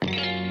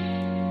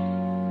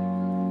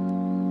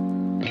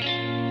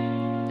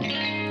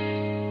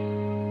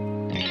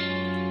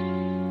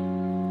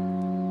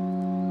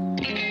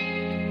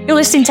You're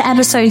listening to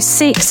episode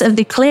 6 of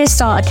the Clear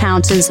Start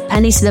Accountants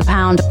Penny to the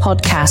Pound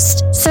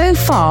podcast. So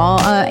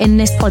far in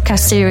this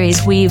podcast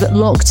series, we've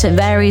looked at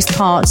various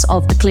parts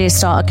of the Clear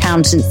Start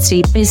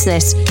accountancy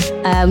business.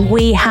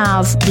 We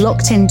have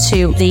looked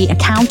into the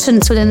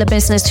accountants within the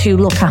business who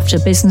look after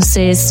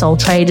businesses, sole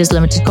traders,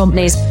 limited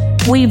companies.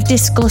 We've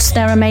discussed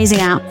their amazing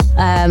app,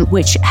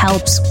 which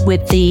helps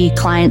with the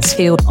clients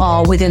who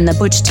are within the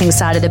budgeting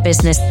side of the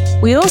business.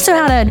 We also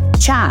had a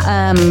chat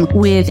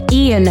with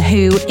Ian,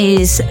 who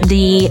is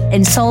the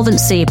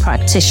insolvency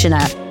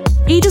practitioner.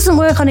 He doesn't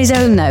work on his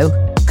own though,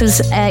 because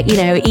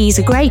he's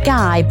a great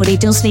guy, but he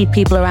does need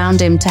people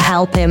around him to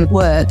help him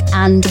work.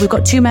 And we've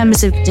got 2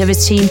 members of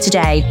his team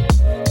today.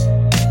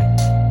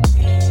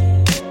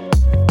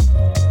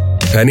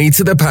 Penny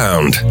to the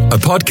Pound, a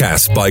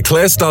podcast by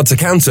Clear Start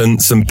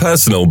Accountants and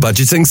Personal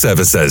Budgeting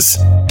Services.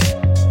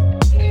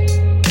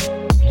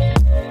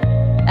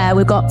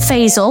 We've got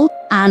Faisal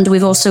and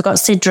we've also got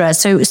Sidra.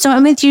 So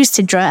starting with you,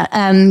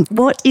 Sidra,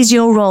 what is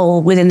your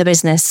role within the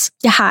business?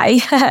 Yeah,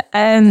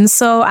 hi.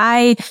 So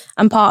I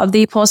am part of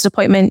the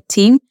post-appointment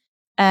team.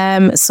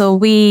 So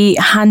we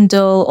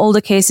handle all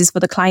the cases for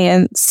the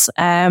clients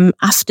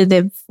after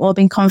they've all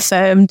been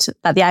confirmed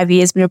that the IVA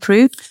has been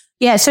approved.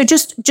 Yeah, so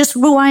just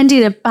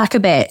rewinding it back a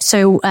bit.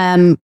 So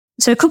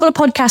a couple of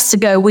podcasts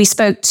ago, we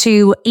spoke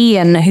to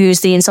Ian, who's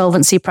the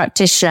insolvency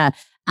practitioner,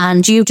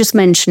 and you just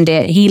mentioned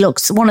it.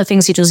 One of the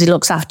things he does, he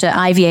looks after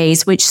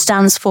IVAs, which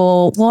stands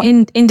for what?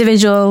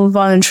 Individual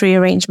voluntary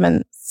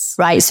arrangements.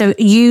 Right. So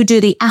you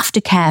do the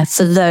aftercare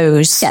for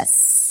those.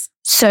 Yes.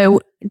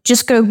 So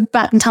just go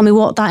back and tell me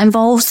what that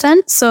involves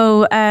then.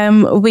 So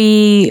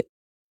we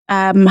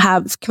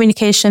have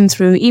communication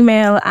through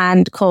email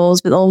and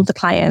calls with all the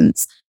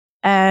clients.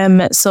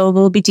 So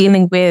we'll be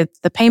dealing with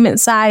the payment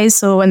side.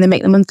 So when they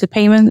make the monthly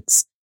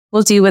payments,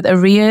 we'll deal with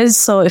arrears.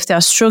 So if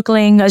they're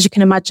struggling, as you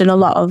can imagine, a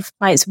lot of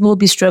clients will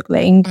be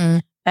struggling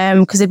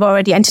because they've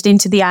already entered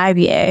into the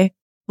IVA.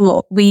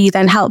 Well, we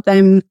then help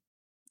them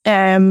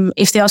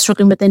if they are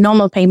struggling with their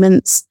normal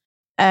payments.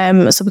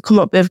 So we come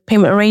up with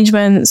payment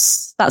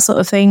arrangements, that sort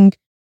of thing.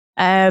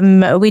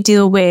 We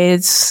deal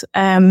with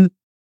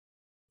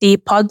the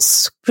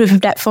PODs, proof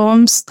of debt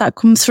forms that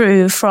come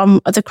through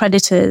from other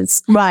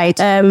creditors. Right.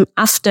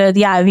 After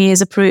the IVA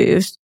is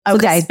approved.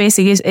 Okay. So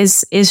basically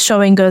is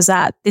showing us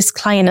that this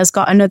client has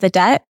got another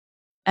debt.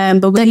 But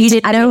that you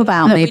didn't know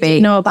about, maybe. We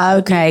didn't know about.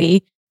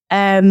 Okay.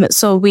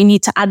 So we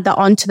need to add that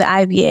onto the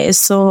IVA.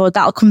 So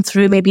that'll come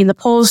through maybe in the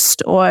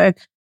post or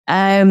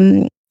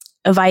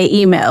via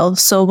email.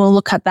 So we'll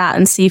look at that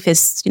and see if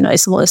it's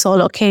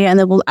all okay, and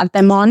then we'll add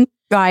them on.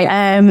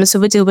 Right. So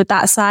we deal with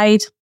that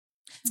side.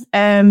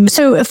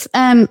 So if,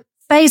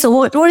 Faisal,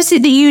 what is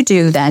it that you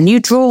do then? You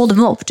draw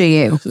them up, do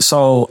you?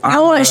 So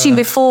how actually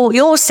before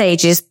your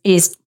stage is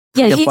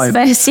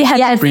pre-appointment.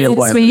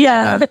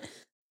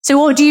 So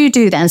what do you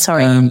do then?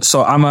 Sorry.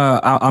 So I'm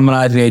an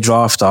IVA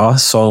drafter.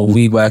 So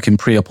we work in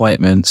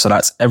pre-appointment. So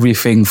that's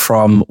everything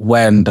from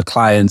when the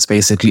clients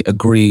basically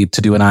agreed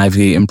to do an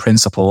IVA in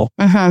principle,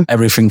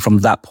 everything from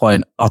that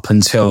point up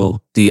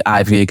until the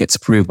IVA gets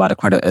approved by the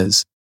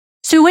creditors.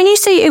 So when you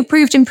say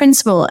approved in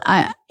principle,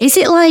 is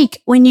it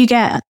like when you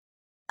get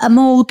a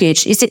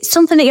mortgage? Is it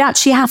something that you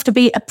actually have to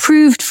be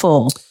approved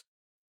for?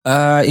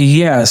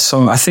 Yeah.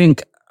 So I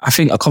think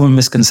a common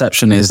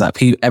misconception is that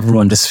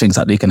everyone just thinks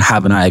that they can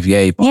have an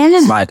IVA, but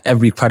like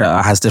every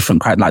creditor has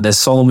different credit. Like there's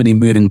so many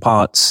moving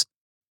parts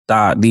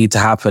that need to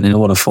happen in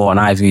order for an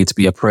IVA to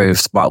be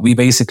approved. But we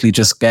basically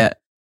just get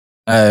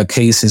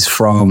cases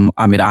from,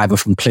 either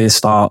from Clear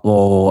Start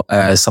or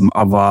some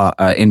other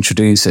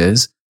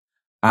introducers.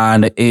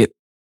 And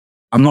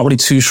I'm not really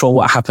too sure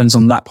what happens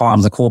on that part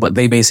of the call, but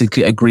they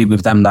basically agree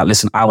with them that,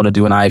 listen, I want to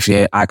do an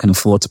IVA. I can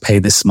afford to pay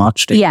this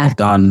much. They've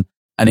done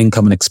an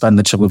income and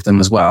expenditure with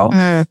them as well.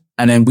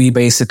 And then we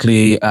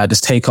basically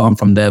just take it on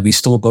from there. We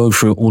still go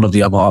through all of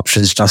the other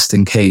options just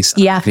in case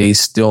they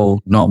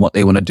still not what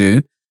they want to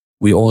do.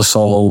 We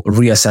also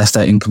reassess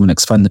their income and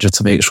expenditure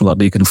to make sure that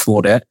they can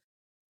afford it.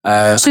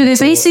 So they're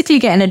basically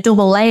getting a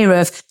double layer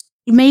of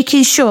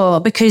making sure,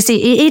 because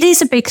it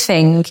is a big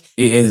thing.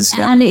 It is.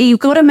 Yeah. And you've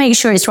got to make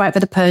sure it's right for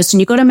the person.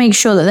 You've got to make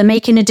sure that they're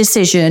making a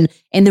decision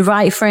in the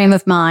right frame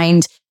of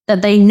mind,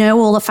 that they know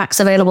all the facts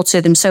available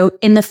to them. So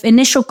in the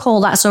initial call,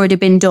 that's already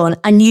been done.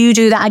 And you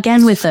do that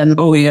again with them.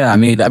 Oh, yeah. I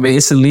mean,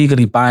 it's a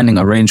legally binding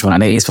arrangement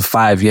and it is for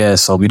 5 years.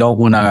 So we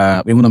want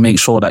to make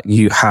sure that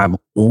you have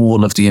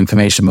all of the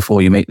information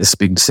before you make this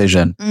big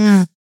decision.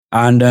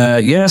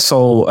 And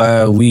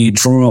so we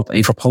drew up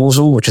a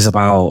proposal, which is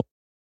about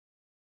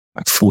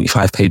like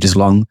 45 pages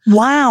long.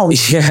 Wow.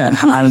 Yeah.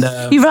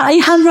 And you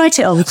handwrite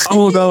it on.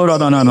 Oh, no.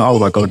 Oh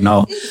my God,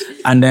 no.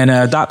 And then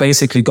that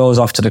basically goes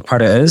off to the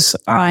creditors.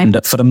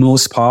 And for the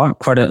most part,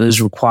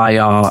 creditors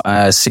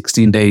require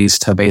 16 days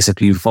to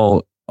basically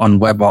vote on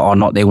whether or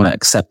not they want to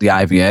accept the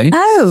IVA.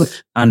 Oh.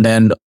 And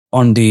then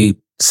on the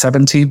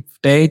 70th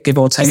day, give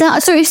or take.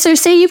 So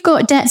say you've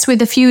got debts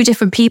with a few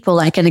different people,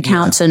 like an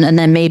accountant and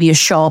then maybe a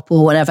shop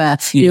or whatever,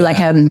 like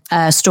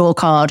a store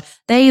card.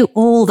 They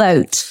all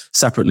vote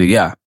separately,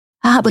 yeah.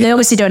 But they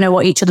obviously don't know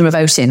what each other are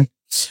voting.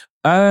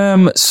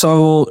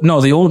 So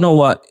no, they all know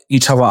what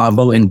each other are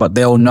voting, but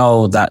they'll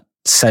know that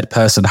said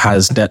person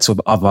has debts with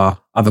other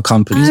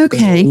companies.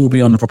 Okay. It will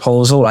be on the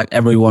proposal. Like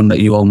everyone that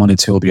you owe money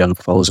to will be on the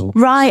proposal.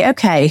 Right.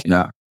 Okay.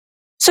 Yeah.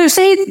 So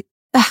say,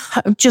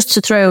 just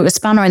to throw a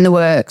spanner in the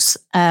works,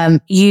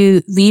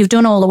 you've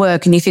done all the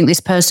work and you think this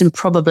person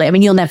probably, I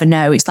mean, you'll never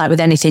know. It's like with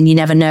anything, you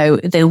never know.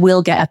 They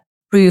will get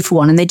approved for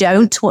one and they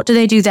don't. What do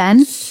they do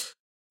then?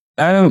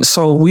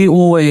 So we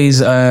always,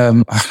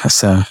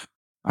 that's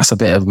a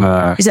bit of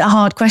Is it a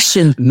hard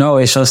question? No,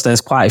 it's just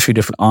there's quite a few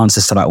different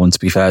answers to that one, to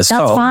be fair. That's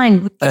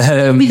fine.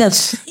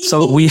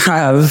 So we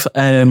have,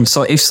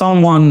 so if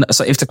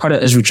the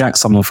creditors reject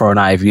someone for an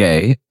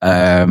IVA,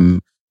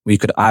 we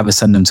could either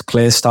send them to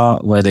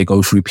ClearStart where they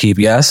go through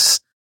PBS.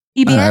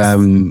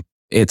 PBS?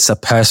 It's a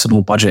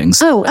personal budgeting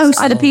service.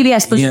 So the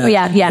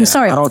PBS. Yeah.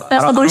 Sorry.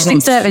 Personal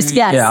budgeting service.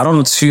 Yes. Yeah, I don't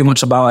know too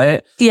much about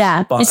it.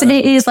 Yeah. But,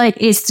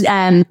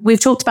 we've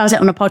talked about it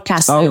on a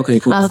podcast. So okay,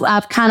 cool.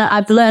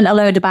 I've learned a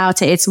load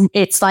about it.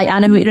 It's like, I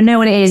know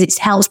what it is. It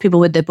helps people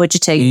with their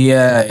budgeting.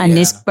 Yeah. And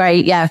it's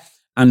great. Yeah.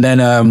 And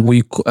then,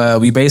 we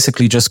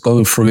basically just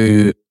go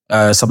through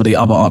some of the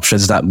other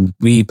options that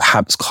we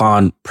perhaps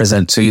can't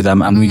present to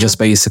them. And we just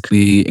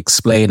basically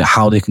explain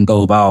how they can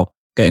go about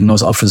getting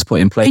those options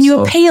put in place. Can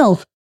you appeal?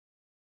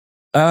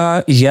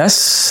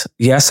 Yes,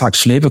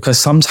 actually, because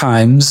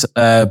sometimes,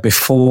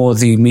 before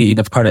the meeting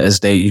of creditors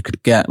date, you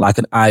could get like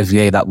an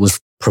IVA that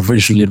was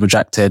provisionally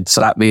rejected. So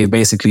that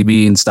basically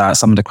means that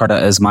some of the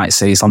creditors might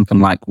say something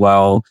like,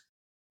 well,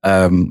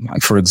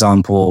 like for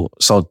example,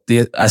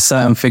 a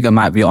certain figure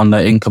might be on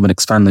the income and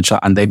expenditure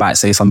and they might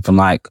say something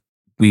like,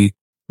 we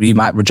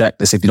might reject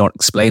this if you don't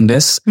explain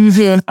this.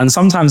 Mm-hmm. And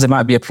sometimes it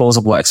might be a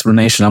plausible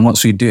explanation. And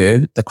once we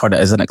do, the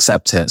creditors then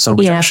accept it. So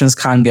rejections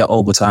can get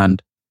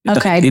overturned.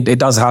 Okay. It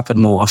does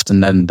happen more often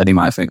than you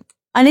might think.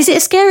 And is it a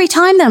scary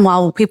time then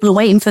while people are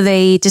waiting for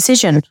the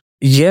decision?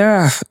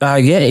 Yeah,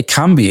 it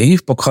can be,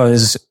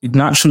 because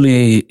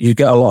naturally you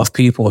get a lot of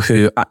people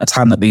who at the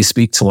time that they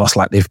speak to us,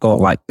 like they've got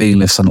like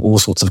bailiffs and all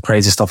sorts of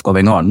crazy stuff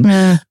going on.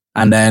 Yeah.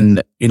 And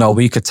then,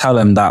 we could tell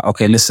them that,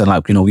 okay, listen,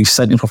 like, we've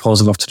sent your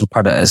proposal off to the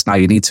creditors. Now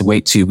you need to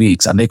wait 2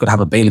 weeks, and they could have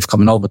a bailiff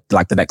coming over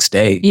like the next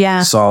day.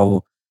 Yeah.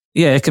 So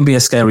yeah, it can be a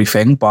scary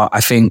thing, but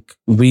I think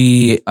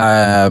we,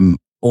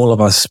 all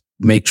of us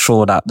make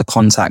sure that the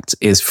contact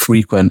is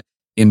frequent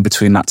in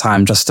between that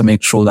time, just to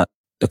make sure that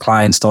the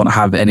clients don't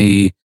have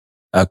any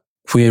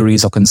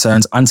queries or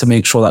concerns, and to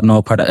make sure that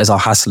no creditors are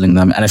hassling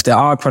them. And if there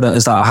are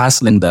creditors that are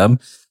hassling them,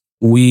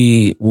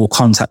 we will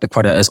contact the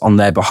creditors on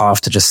their behalf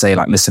to just say,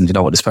 like, listen, you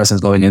know what, this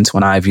person's going into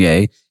an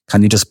IVA.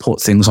 Can you just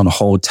put things on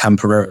hold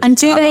temporarily? And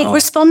do they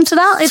respond to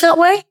that? Is that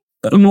way?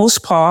 For the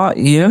most part,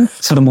 yeah.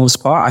 For the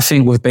most part, I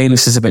think with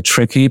bailiffs it's a bit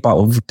tricky,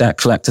 but with debt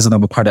collectors and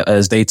other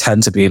creditors, they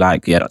tend to be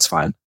like, yeah, that's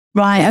fine.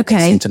 Right, okay.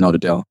 They seem to know the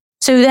deal.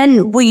 So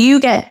then will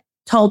you get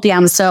told the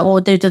answer, or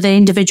do the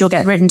individual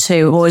get written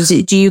to, or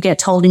do you get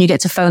told and you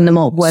get to phone them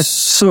up with?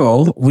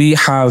 So we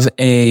have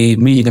a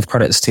meeting of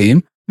creditors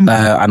team.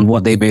 And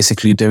what they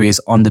basically do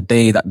is on the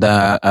day that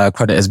the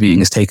creditors meeting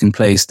is taking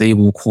place, they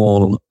will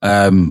call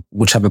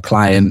whichever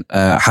client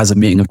has a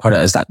meeting of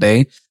creditors that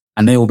day.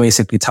 And they will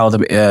basically tell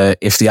them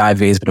if the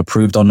IVA has been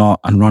approved or not,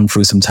 and run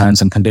through some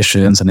terms and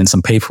conditions, and then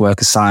some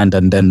paperwork is signed,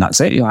 and then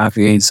that's it. Your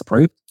IVA is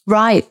approved.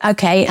 Right.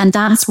 Okay. And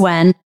that's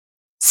when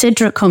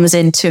Sidra comes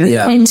into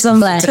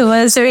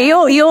the So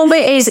your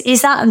bit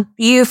is that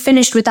you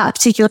finished with that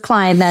particular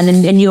client then,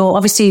 and you're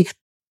obviously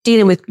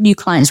dealing with new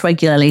clients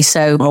regularly.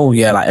 So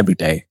like every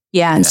day.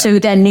 Yeah. So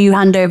then you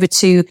hand over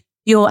to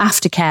your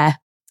aftercare.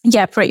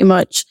 Yeah, pretty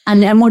much.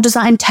 And what does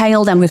that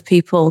entail then with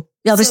people?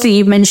 Obviously,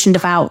 you mentioned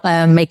about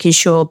making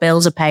sure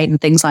bills are paid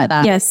and things like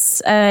that.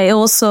 Yes. It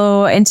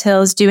also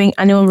entails doing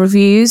annual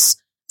reviews.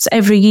 So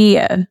every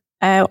year,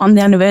 on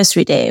the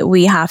anniversary day,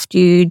 we have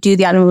to do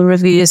the annual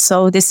reviews.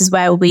 So this is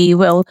where we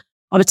will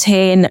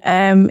obtain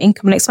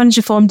income and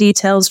expenditure form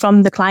details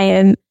from the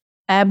client,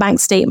 bank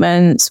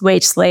statements,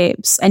 wage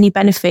slips, any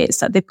benefits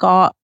that they've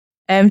got,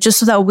 just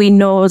so that we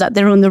know that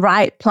they're on the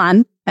right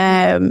plan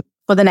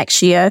for the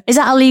next year. Is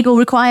that a legal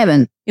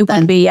requirement? It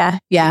would be, yeah.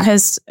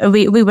 Because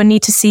we would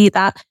need to see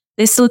that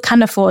they still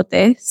can afford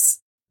this.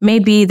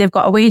 Maybe they've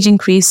got a wage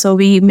increase, so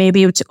we may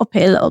be able to up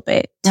it a little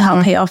bit to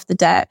help pay off the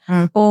debt.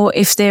 Or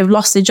if they've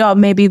lost a job,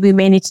 maybe we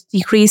may need to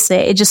decrease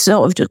it. It just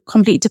sort of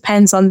completely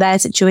depends on their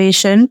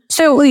situation.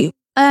 So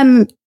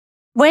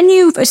when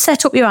you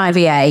set up your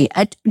IVA,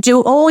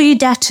 do all your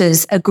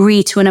debtors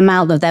agree to an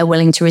amount that they're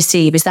willing to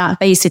receive? Is that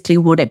basically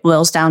what it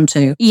boils down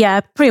to?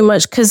 Yeah, pretty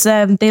much, because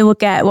they will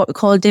get what we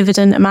call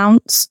dividend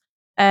amounts.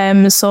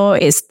 So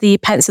it's the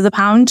pence of the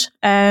pound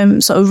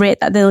sort of rate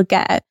that they'll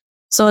get.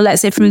 So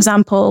let's say, for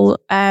example,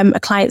 a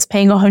client's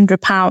paying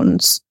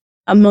 £100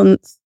 a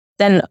month,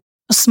 then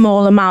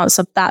small amounts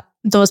of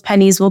those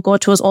pennies will go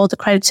towards all the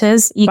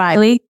creditors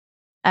equally.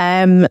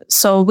 Right.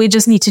 So we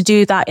just need to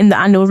do that in the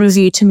annual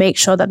review to make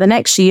sure that the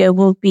next year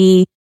will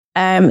be,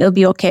 it'll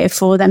be okay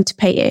for them to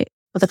pay it,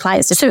 for the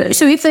clients to pay it.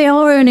 So if they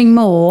are earning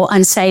more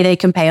and say they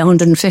can pay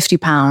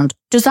 £150,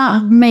 does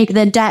that make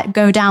their debt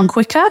go down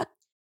quicker?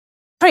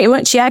 Pretty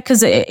much, yeah,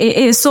 because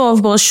it sort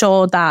of will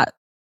show that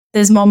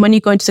there's more money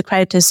going to the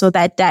creditors, so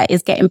their debt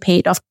is getting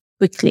paid off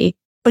quickly.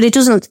 But it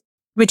doesn't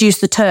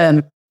reduce the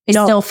term. It's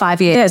still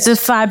 5 years. Yeah, so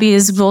 5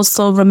 years will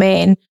still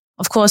remain.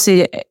 Of course,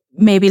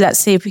 maybe let's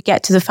say if we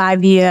get to the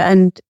 5 year,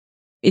 and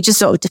it just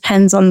sort of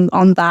depends on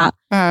that.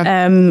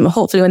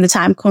 Hopefully when the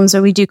time comes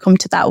when we do come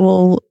to that,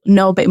 we'll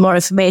know a bit more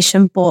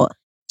information. But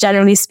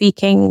generally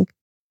speaking,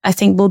 I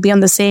think we'll be on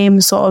the same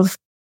sort of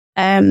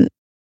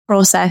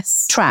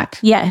process. Track.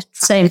 Yeah.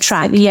 Same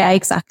track. Yeah,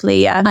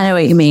 exactly. Yeah. I know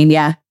what you mean.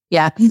 Yeah.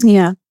 Yeah.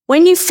 Yeah.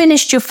 When you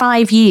finished your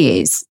 5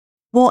 years,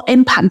 what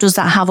impact does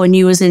that have on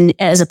you as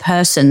a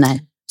person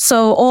then?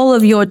 So all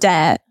of your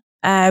debt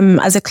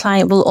as a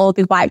client will all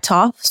be wiped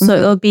off. So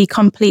it'll be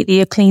completely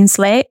a clean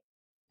slate.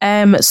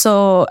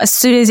 So as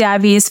soon as the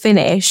IVA is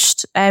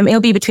finished,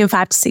 it'll be between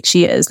 5 to 6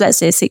 years. Let's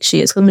say 6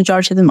 years, because the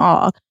majority of them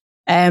are.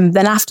 Then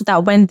after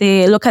that, when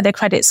they look at their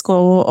credit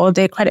score or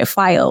their credit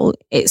file,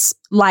 it's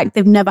like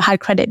they've never had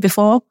credit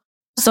before.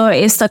 So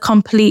it's a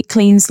complete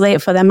clean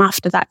slate for them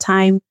after that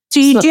time.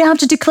 Do you have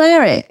to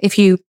declare it if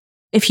you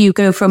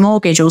go for a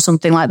mortgage or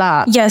something like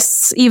that?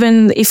 Yes,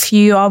 even if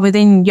you are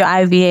within your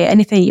IVA,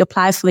 anything you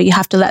apply for, you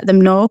have to let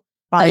them know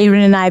that you're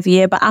in an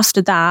IVA. But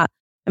after that,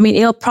 I mean,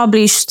 it'll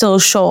probably still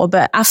show,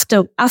 but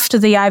after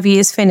the IVA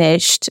is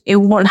finished, it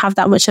won't have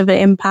that much of an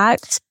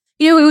impact.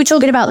 You know, we were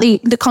talking about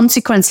the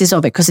consequences of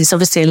it because it's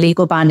obviously a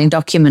legal binding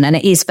document and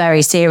it is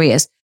very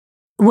serious.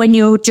 When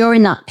you're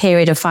during that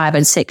period of 5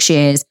 and 6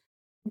 years,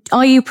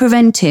 are you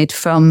prevented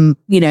from,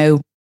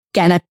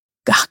 getting a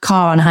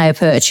car on hire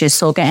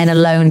purchase or getting a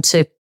loan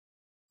to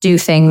do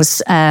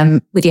things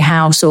with your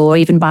house or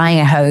even buying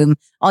a home?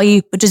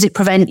 Does it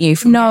prevent you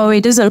from? No,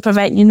 it doesn't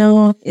prevent you.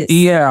 No.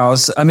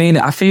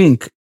 I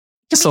think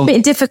it's a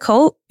bit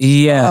difficult.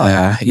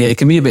 Yeah, it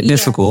can be a bit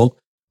difficult.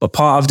 But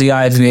part of the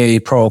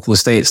IVA protocol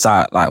states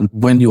that, like,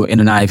 when you're in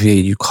an IVA,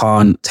 you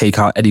can't take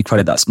out any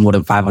credit that's more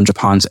than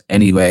 £500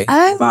 anyway.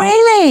 Oh,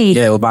 really?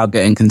 Yeah, without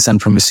getting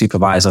consent from a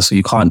supervisor. So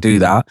you can't do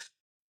that.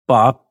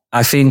 But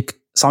I think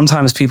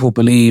sometimes people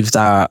believe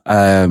that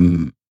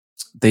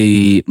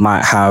they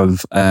might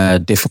have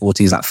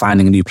difficulties like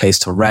finding a new place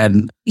to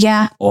rent.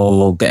 Yeah.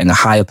 Or getting a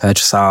hire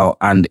purchase out.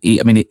 And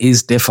it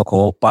is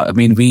difficult. But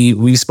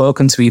we've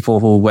spoken to people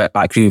who've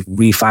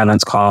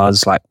refinanced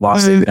cars, like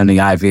whilst they've been in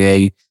the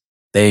IVA.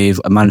 They've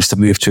managed to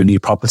move to a new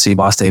property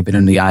whilst they've been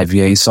in the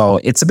IVA. So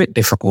it's a bit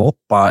difficult,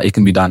 but it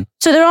can be done.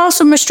 So there are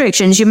some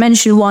restrictions. You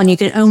mentioned one, you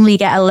can only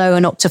get a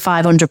loan up to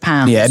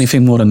 £500. Yeah,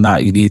 anything more than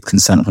that, you need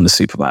consent from the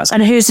supervisor.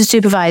 And who's the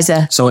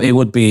supervisor? So it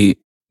would be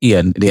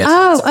Ian.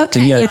 Oh,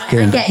 okay.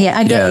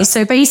 I get you.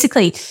 So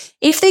basically,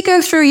 if they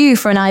go through you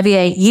for an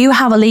IVA, you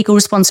have a legal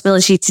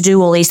responsibility to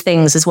do all these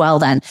things as well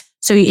then.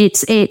 So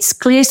it's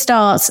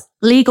ClearStart's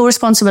legal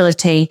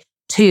responsibility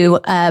to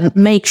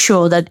make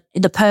sure that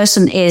the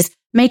person is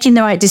making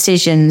the right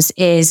decisions,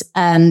 is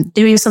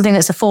doing something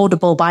that's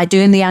affordable by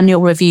doing the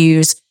annual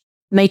reviews,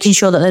 making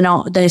sure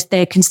that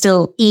they can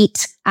still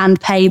eat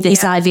and pay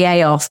this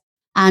IVA off,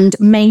 and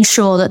make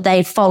sure that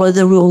they follow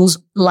the rules,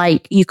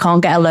 like you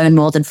can't get a loan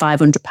more than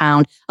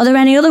 £500. Are there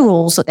any other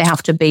rules that they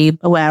have to be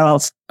aware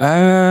of?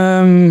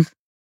 They're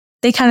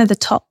kind of the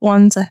top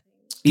ones.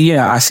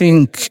 Yeah, I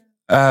think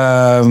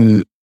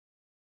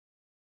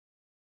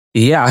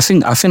I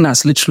think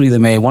that's literally the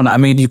main one.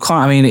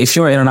 If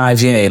you're in an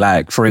IVA,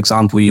 like, for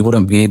example, you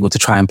wouldn't be able to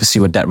try and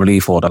pursue a debt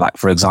relief order. Like,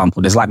 for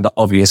example, there's like the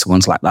obvious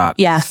ones like that.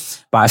 Yeah.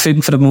 But I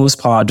think for the most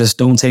part, just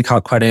don't take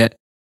out credit.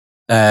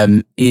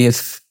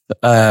 If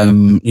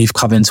you've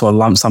come into a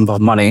lump sum of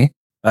money,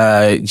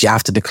 you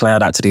have to declare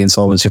that to the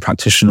insolvency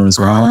practitioner as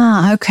well.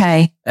 Ah,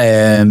 okay.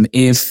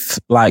 If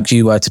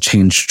you were to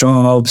change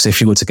jobs, if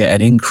you were to get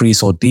an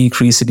increase or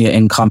decrease in your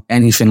income,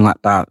 anything like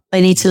that,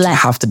 they need to you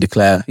have to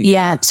declare.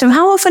 Yeah. So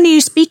how often are you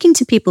speaking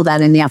to people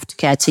then in the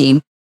aftercare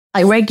team?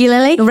 Like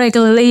regularly?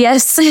 Regularly,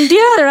 yes. Yeah.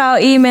 There are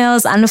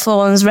emails and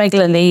phones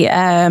regularly,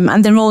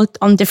 and they're all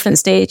on different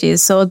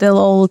stages. So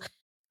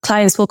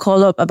clients will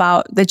call up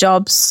about the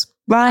jobs.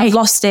 Right. I've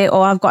lost it,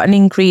 or I've got an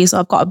increase,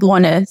 or I've got a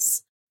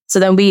bonus. So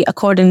then we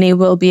accordingly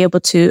will be able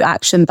to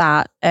action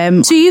that.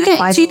 So you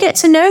get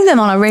to know them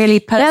on a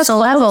really personal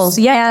level.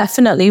 Yeah,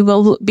 definitely.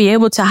 We'll be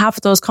able to have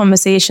those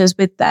conversations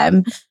with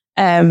them.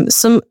 To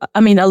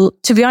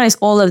be honest,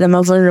 all of them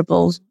are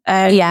vulnerable.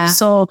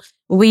 So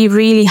we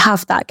really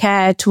have that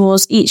care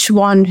towards each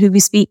one who we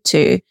speak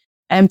to,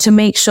 to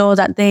make sure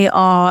that they're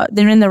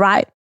in the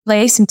right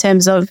place in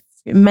terms of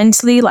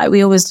mentally. Like,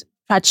 we always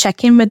try to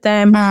check in with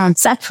them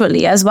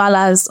separately, as well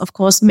as, of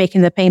course,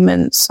 making the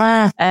payments.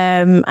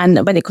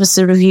 And when it comes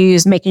to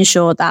reviews, making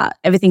sure that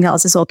everything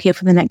else is okay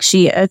for the next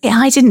year. Yeah,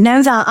 I didn't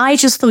know that. I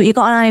just thought you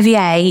got an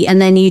IVA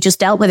and then you just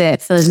dealt with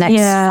it for the next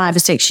 5 or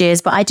 6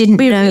 years. But I didn't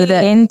know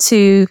that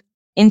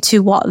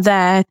into what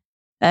their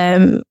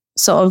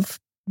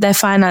their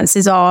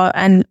finances are,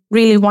 and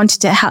really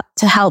wanted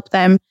to help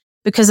them,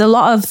 because a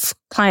lot of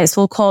clients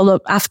will call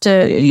up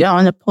after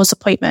on a post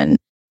appointment,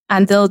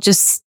 and they'll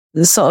just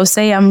sort of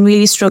say, I'm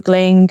really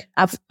struggling.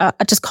 I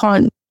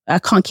can't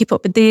keep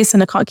up with this,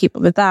 and I can't keep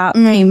up with that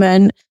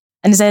payment.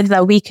 and is there anything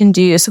that we can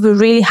do? So we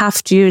really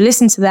have to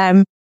listen to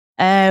them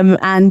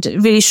and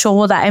really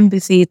show that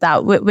empathy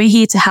that we're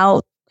here to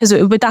help,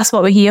 because that's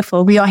what we're here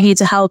for. We are here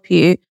to help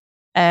you.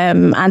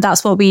 And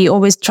that's what we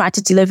always try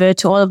to deliver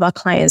to all of our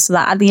clients, so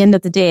that at the end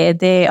of the day,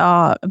 they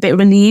are a bit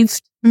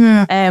relieved.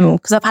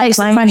 Because I've had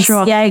clients,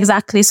 yeah,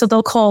 exactly. So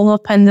they'll call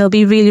up and they'll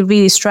be really,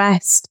 really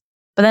stressed.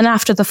 But then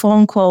after the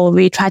phone call,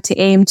 we try to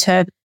aim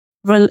to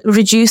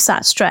reduce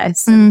that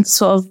stress and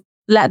sort of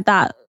let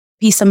that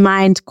peace of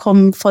mind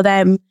come for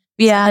them.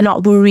 Yeah,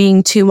 not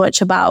worrying too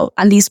much about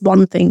at least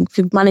one thing.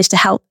 We've managed to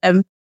help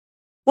them.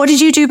 What did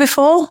you do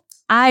before?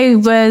 I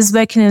was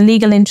working in the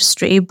legal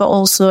industry, but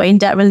also in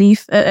debt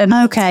relief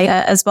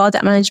as well,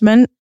 debt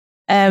management.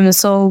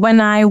 So when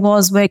I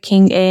was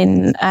working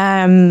in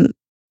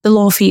the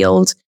law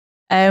field,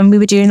 we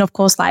were doing, of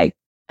course, like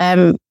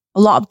a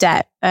lot of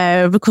debt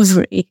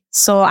recovery.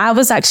 So I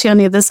was actually on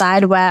the other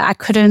side where I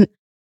couldn't,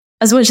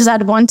 as much as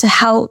I'd want to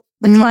help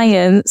the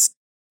clients,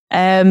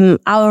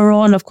 our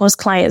own, of course,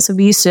 clients. So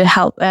we used to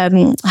help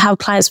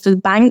clients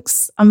with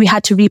banks, and we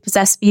had to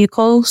repossess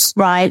vehicles.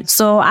 Right.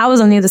 So I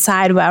was on the other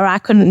side where I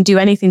couldn't do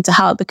anything to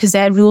help because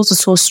their rules were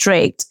so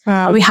strict.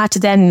 We had to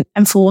then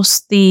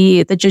enforce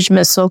the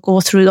judgment, so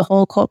go through the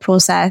whole court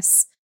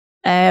process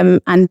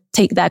and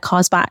take their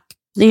cars back.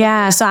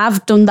 Yeah, so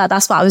I've done that.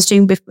 That's what I was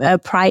doing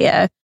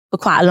prior for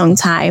quite a long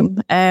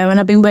time. And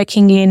I've been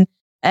working in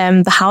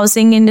the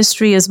housing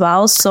industry as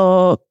well.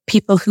 So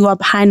people who are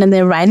behind on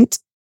their rent,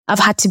 I've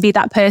had to be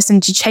that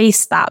person to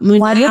chase that money.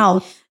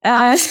 Wow.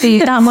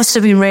 That must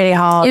have been really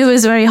hard. It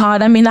was very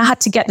hard. I mean, I had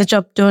to get the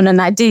job done,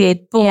 and I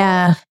did.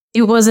 But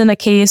it wasn't a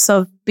case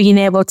of being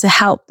able to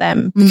help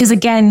them. Because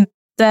again,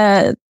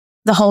 the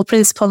whole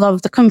principle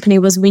of the company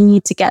was we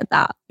need to get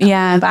that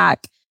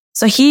back.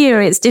 So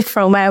here it's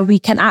different, where we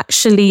can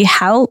actually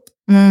help.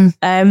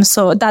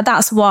 So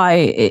that's why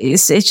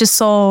it's just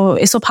so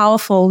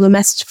powerful, the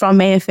message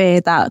from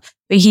AFA that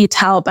we're here to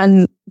help,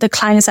 and the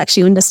clients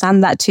actually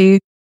understand that too,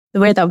 the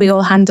way that we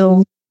all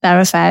handle their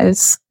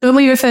affairs. When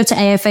we refer to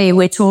AFA,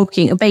 we're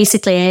talking,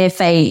 basically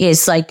AFA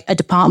is like a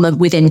department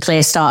within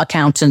Clear Start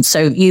Accountants.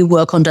 So you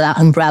work under that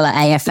umbrella,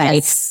 AFA.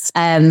 Yes.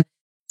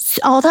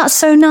 Oh, that's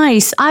so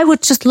nice. I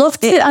would just love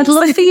to. I'd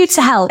love for you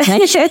to help.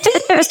 It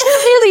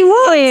really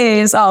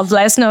was. Oh,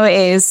 bless. No, it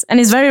is. And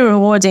it's very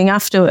rewarding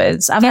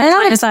afterwards. I've had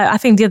clients, I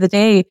think the other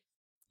day,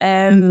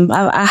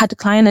 I had a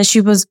client and she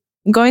was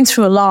going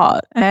through a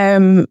lot,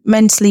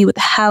 mentally with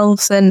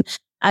health and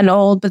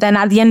all. But then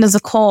at the end of the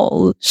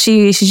call,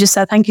 she just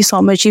said, "Thank you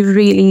so much. You've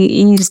really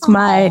eased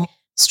my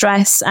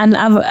stress." And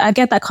I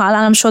get that call, and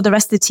I'm sure the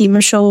rest of the team,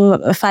 I'm sure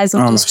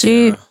Faisal does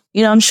too.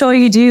 You know, I'm sure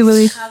you do,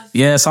 Willie.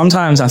 Yeah,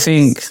 sometimes I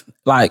think,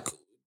 like,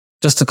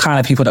 just the kind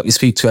of people that we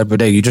speak to every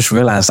day, you just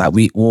realize that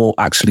we all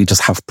actually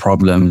just have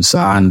problems.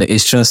 And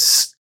it's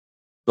just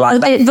like...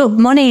 But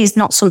money is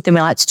not something we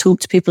like to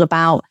talk to people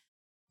about.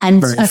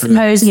 And I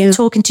suppose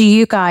talking to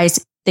you guys,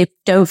 they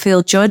don't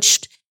feel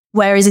judged.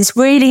 Whereas it's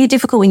really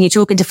difficult when you're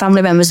talking to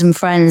family members and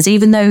friends,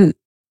 even though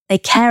they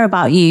care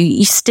about you,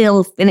 you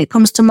still, when it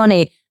comes to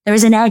money, there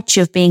is an edge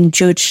of being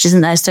judged, isn't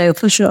there? So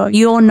for sure,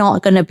 you're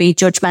not going to be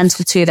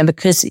judgmental to them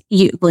because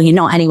you're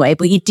not anyway,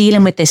 but you're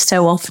dealing with this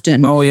so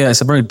often. Oh yeah, it's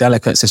a very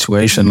delicate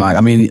situation. Like,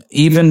 I mean,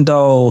 even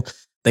though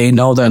they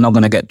know they're not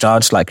going to get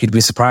judged, like you'd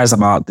be surprised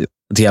about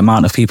the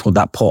amount of people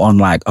that put on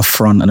like a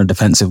front and a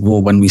defensive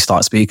wall when we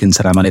start speaking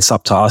to them. And it's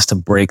up to us to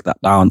break that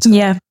down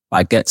to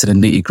like get to the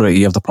nitty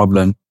gritty of the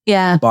problem.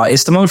 Yeah. But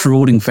it's the most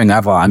rewarding thing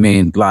ever. I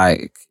mean,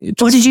 like...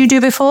 What did you do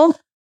before?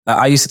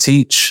 I used to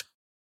teach.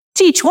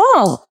 Teach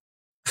what?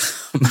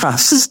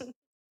 Maths.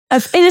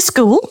 In a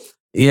school?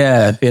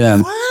 Yeah.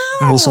 Wow.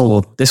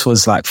 Also, this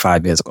was like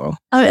 5 years ago.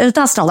 Oh,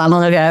 that's not that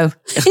long ago.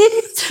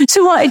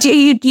 So what,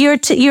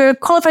 you're a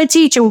qualified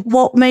teacher.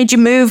 What made you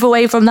move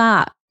away from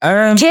that?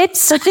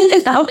 Kids? To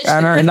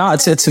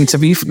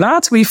be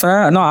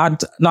fair,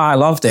 I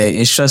loved it.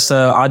 It's just,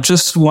 I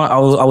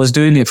was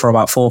doing it for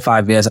about 4 or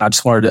 5 years. I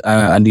just wanted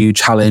a new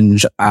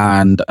challenge.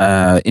 And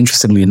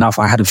interestingly enough,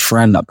 I had a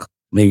friend that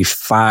maybe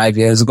 5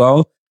 years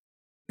ago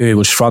who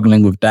was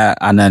struggling with that.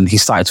 And then he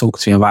started talking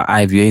to me about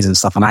IVAs and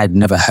stuff, and I had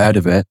never heard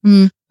of it.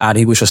 And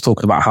he was just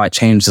talking about how it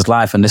changed his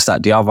life and this,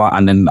 that, the other.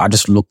 And then I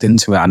just looked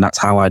into it, and that's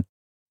how I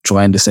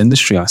joined this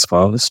industry, I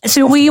suppose.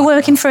 So were you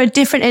working for how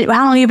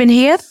long have you been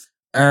here?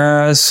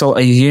 So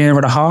a year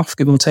and a half,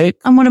 give or take.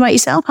 And what about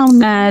yourself?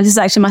 This is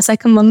actually my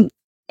second month.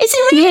 Is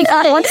it really?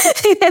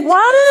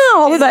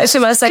 Wow.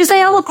 Because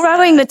they are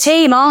growing the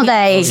team, aren't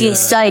they?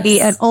 It's like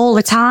all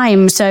the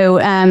time. So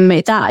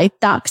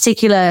that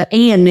particular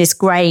Ian is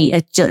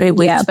great.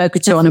 We've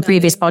spoken to on a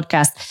previous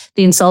podcast,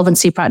 the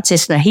insolvency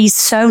practitioner. He's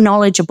so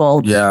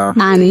knowledgeable. Yeah.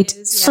 And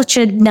such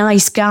a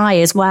nice guy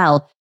as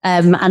well.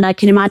 And I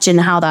can imagine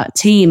how that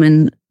team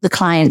and the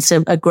clients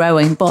are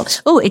growing.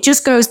 But it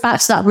just goes back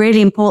to that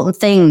really important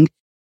thing,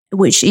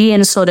 which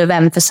Ian sort of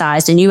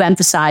emphasized and you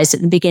emphasized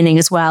at the beginning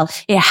as well.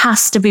 It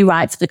has to be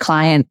right for the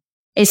client.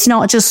 It's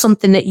not just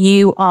something that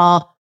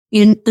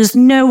there's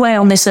no way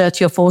on this earth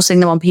you're forcing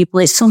them on people.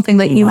 It's something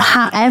that you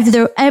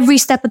have every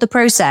step of the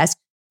process.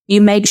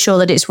 you make sure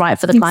that it's right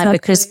for the client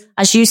because,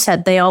 as you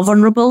said, they are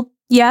vulnerable.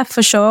 Yeah,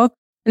 for sure.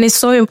 And it's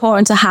so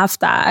important to have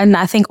that. And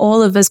I think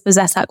all of us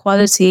possess that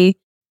quality.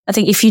 I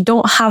think if you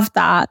don't have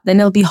that, then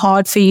it'll be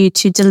hard for you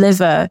to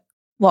deliver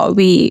our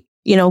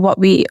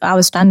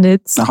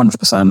standards.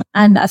 100%.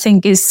 And I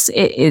think it's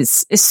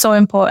so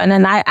important.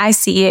 And I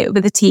see it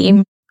with the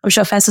team. I'm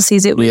sure Faisal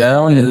sees it with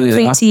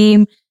the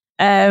team.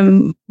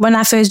 When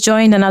I first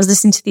joined and I was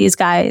listening to these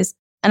guys,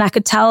 and I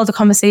could tell the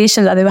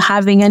conversation that they were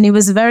having, and it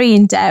was very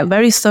in-depth,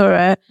 very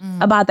thorough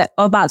about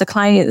the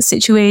client's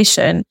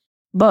situation.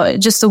 But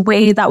just the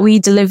way that we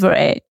deliver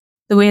it,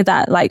 the way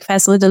that like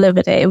Faisal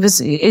delivered it,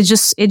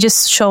 it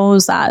just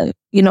shows that,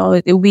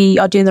 we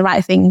are doing the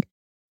right thing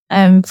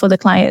for the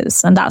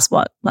clients. And that's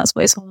what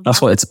it's all about. That's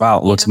what it's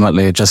about,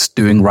 ultimately, just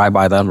doing right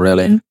by them,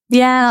 really.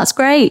 Yeah, that's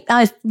great.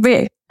 I've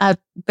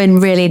been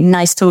really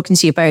nice talking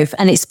to you both.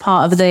 And it's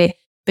part of the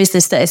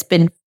business that has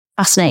been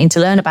fascinating to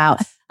learn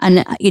about.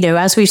 And,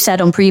 as we've said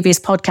on previous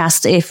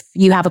podcasts, if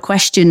you have a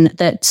question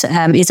that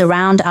is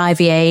around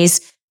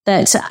IVAs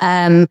that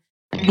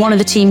one of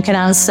the team can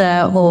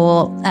answer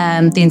or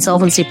the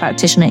insolvency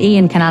practitioner,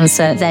 Ian, can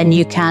answer, then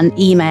you can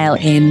email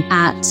him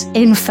at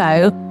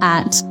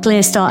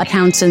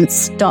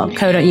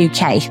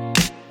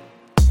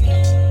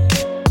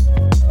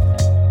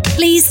info@clearstartaccountants.co.uk.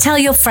 Please tell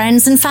your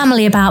friends and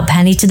family about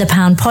Penny to the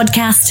Pound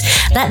podcast.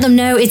 Let them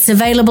know it's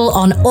available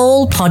on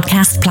all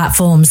podcast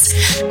platforms.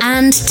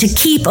 And to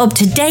keep up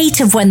to date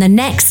of when the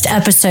next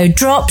episode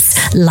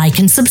drops, like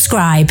and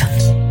subscribe.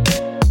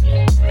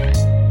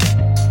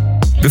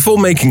 Before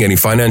making any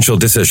financial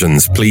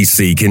decisions, please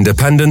seek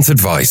independent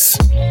advice.